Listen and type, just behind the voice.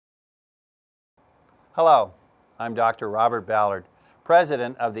Hello, I'm Dr. Robert Ballard,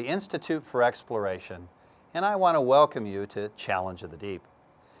 President of the Institute for Exploration, and I want to welcome you to Challenge of the Deep.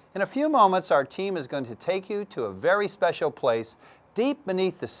 In a few moments, our team is going to take you to a very special place deep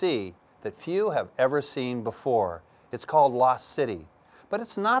beneath the sea that few have ever seen before. It's called Lost City, but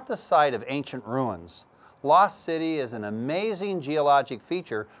it's not the site of ancient ruins. Lost City is an amazing geologic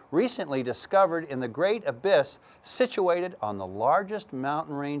feature recently discovered in the Great Abyss situated on the largest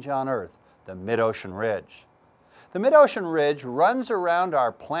mountain range on Earth, the Mid-Ocean Ridge. The Mid-Ocean Ridge runs around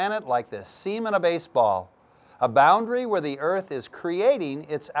our planet like the seam in a baseball, a boundary where the Earth is creating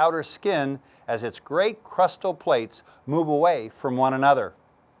its outer skin as its great crustal plates move away from one another.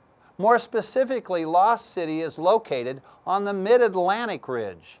 More specifically, Lost City is located on the Mid-Atlantic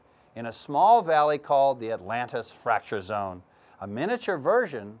Ridge in a small valley called the Atlantis Fracture Zone, a miniature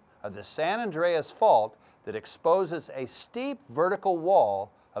version of the San Andreas Fault that exposes a steep vertical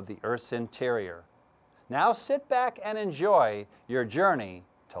wall of the Earth's interior. Now sit back and enjoy your journey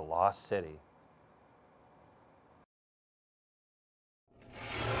to Lost City.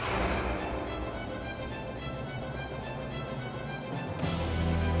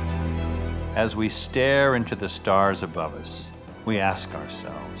 As we stare into the stars above us, we ask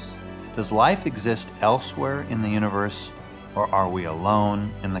ourselves, does life exist elsewhere in the universe, or are we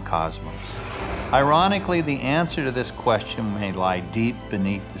alone in the cosmos? Ironically, the answer to this question may lie deep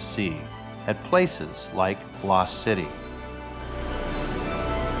beneath the sea, at places like Lost City.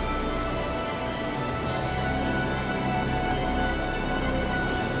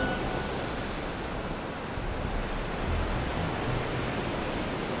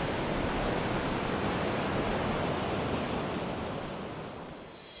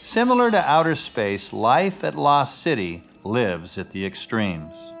 Similar to outer space, life at Lost City lives at the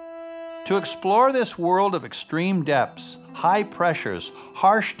extremes. To explore this world of extreme depths, high pressures,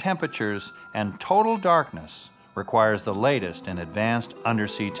 harsh temperatures, and total darkness requires the latest in advanced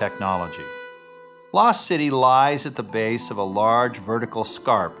undersea technology. Lost City lies at the base of a large vertical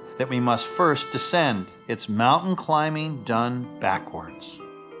scarp that we must first descend, its mountain climbing done backwards.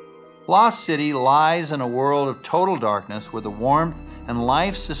 Lost City lies in a world of total darkness where the warmth and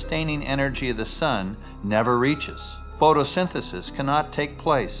life-sustaining energy of the sun never reaches. Photosynthesis cannot take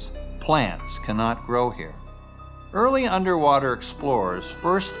place. Plants cannot grow here. Early underwater explorers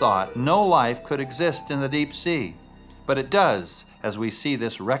first thought no life could exist in the deep sea, but it does as we see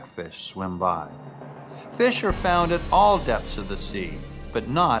this wreckfish swim by. Fish are found at all depths of the sea, but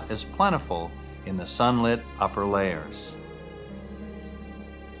not as plentiful in the sunlit upper layers.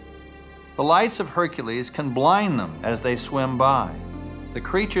 The lights of Hercules can blind them as they swim by. The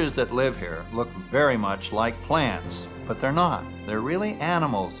creatures that live here look very much like plants, but they're not. They're really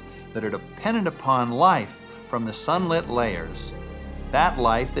animals that are dependent upon life from the sunlit layers, that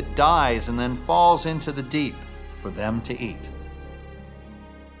life that dies and then falls into the deep for them to eat.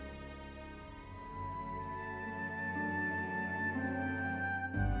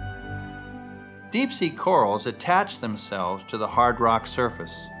 Deep-sea corals attach themselves to the hard rock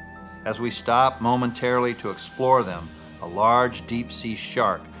surface. As we stop momentarily to explore them, a large deep-sea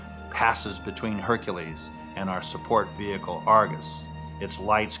shark passes between Hercules and our support vehicle Argus, its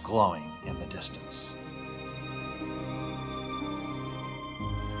lights glowing in the distance.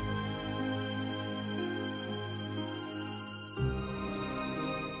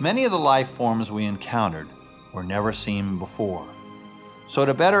 Many of the life forms we encountered were never seen before. So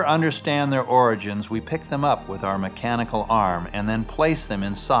to better understand their origins, we pick them up with our mechanical arm and then place them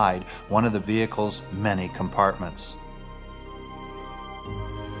inside one of the vehicle's many compartments.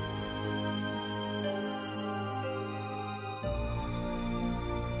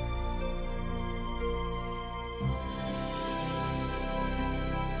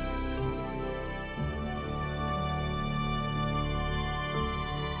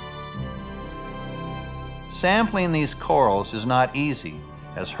 Sampling these corals is not easy,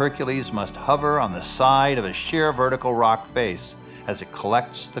 as Hercules must hover on the side of a sheer vertical rock face as it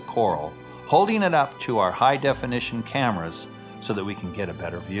collects the coral, holding it up to our high-definition cameras so that we can get a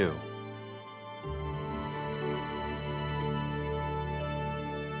better view.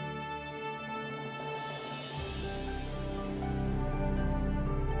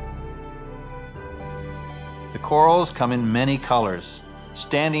 The corals come in many colors,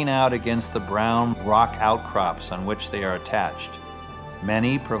 standing out against the brown rock outcrops on which they are attached.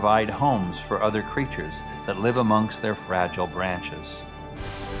 Many provide homes for other creatures that live amongst their fragile branches.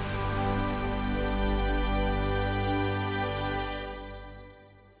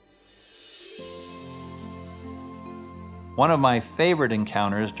 One of my favorite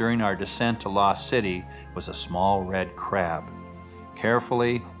encounters during our descent to Lost City was a small red crab.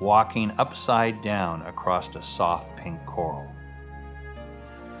 carefully walking upside down across a soft pink coral.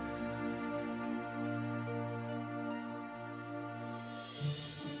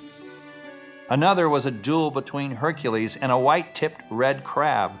 Another was a duel between Hercules and a white-tipped red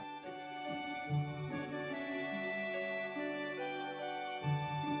crab.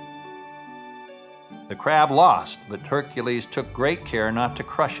 The crab lost, but Hercules took great care not to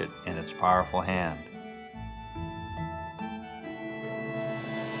crush it in its powerful hand.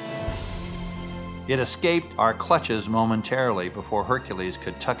 It escaped our clutches momentarily before Hercules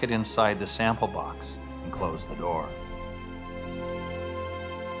could tuck it inside the sample box and close the door.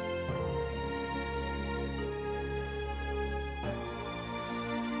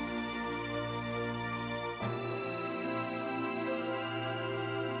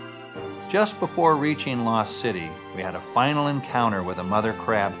 Just before reaching Lost City, we had a final encounter with a mother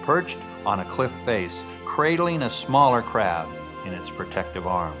crab perched on a cliff face, cradling a smaller crab in its protective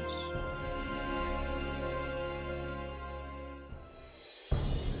arms.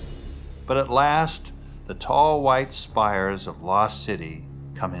 But at last, the tall white spires of Lost City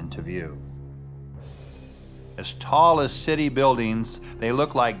come into view. As tall as city buildings, they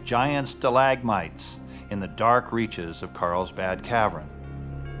look like giant stalagmites in the dark reaches of Carlsbad Cavern.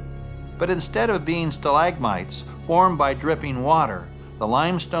 But instead of being stalagmites formed by dripping water, the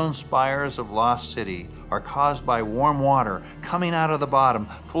limestone spires of Lost City are caused by warm water coming out of the bottom,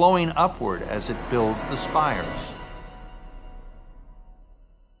 flowing upward as it builds the spires.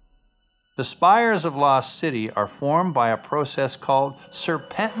 The spires of Lost City are formed by a process called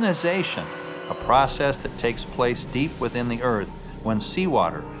serpentinization, a process that takes place deep within the earth when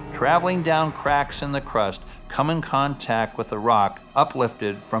seawater, traveling down cracks in the crust, come in contact with a rock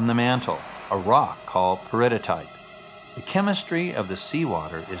uplifted from the mantle, a rock called peridotite. The chemistry of the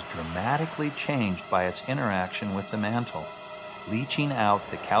seawater is dramatically changed by its interaction with the mantle, leaching out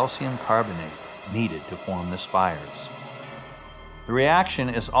the calcium carbonate needed to form the spires. The reaction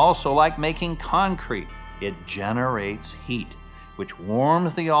is also like making concrete. It generates heat, which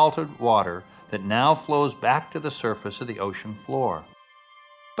warms the altered water that now flows back to the surface of the ocean floor.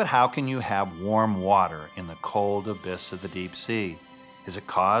 But how can you have warm water in the cold abyss of the deep sea? Is it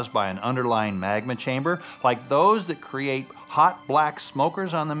caused by an underlying magma chamber like those that create hot black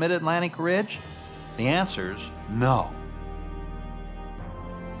smokers on the mid-Atlantic ridge? The answer's no.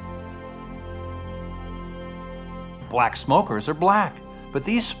 Black smokers are black, but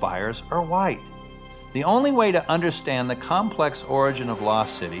these spires are white. The only way to understand the complex origin of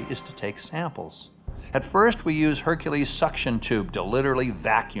Lost City is to take samples. At first, we use Hercules' suction tube to literally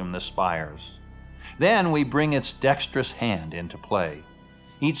vacuum the spires. Then we bring its dexterous hand into play.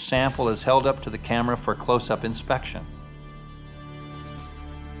 Each sample is held up to the camera for close-up inspection.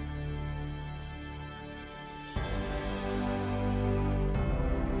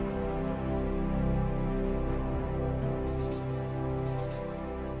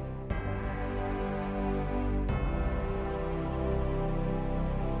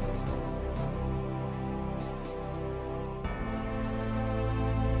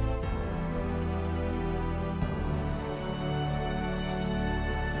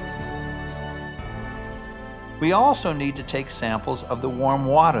 We also need to take samples of the warm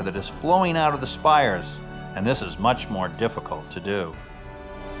water that is flowing out of the spires, and this is much more difficult to do.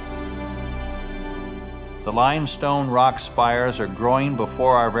 The limestone rock spires are growing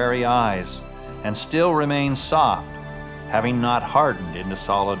before our very eyes and still remain soft, having not hardened into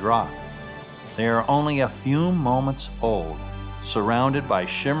solid rock. They are only a few moments old, surrounded by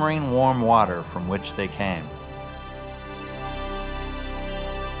shimmering warm water from which they came.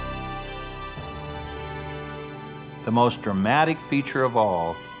 The most dramatic feature of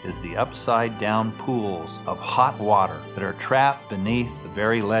all is the upside-down pools of hot water that are trapped beneath the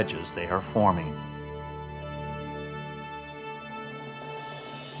very ledges they are forming.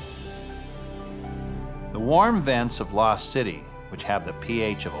 The warm vents of Lost City, which have the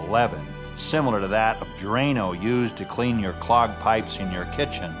pH of 11, similar to that of Drano used to clean your clogged pipes in your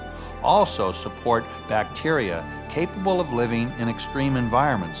kitchen, also support bacteria capable of living in extreme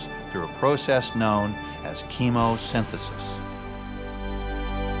environments through a process known as chemosynthesis.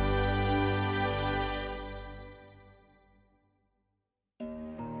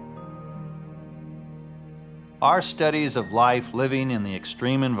 Our studies of life living in the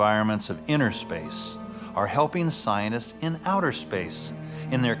extreme environments of inner space are helping scientists in outer space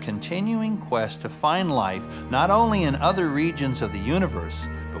in their continuing quest to find life not only in other regions of the universe,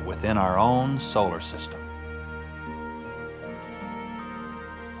 but within our own solar system.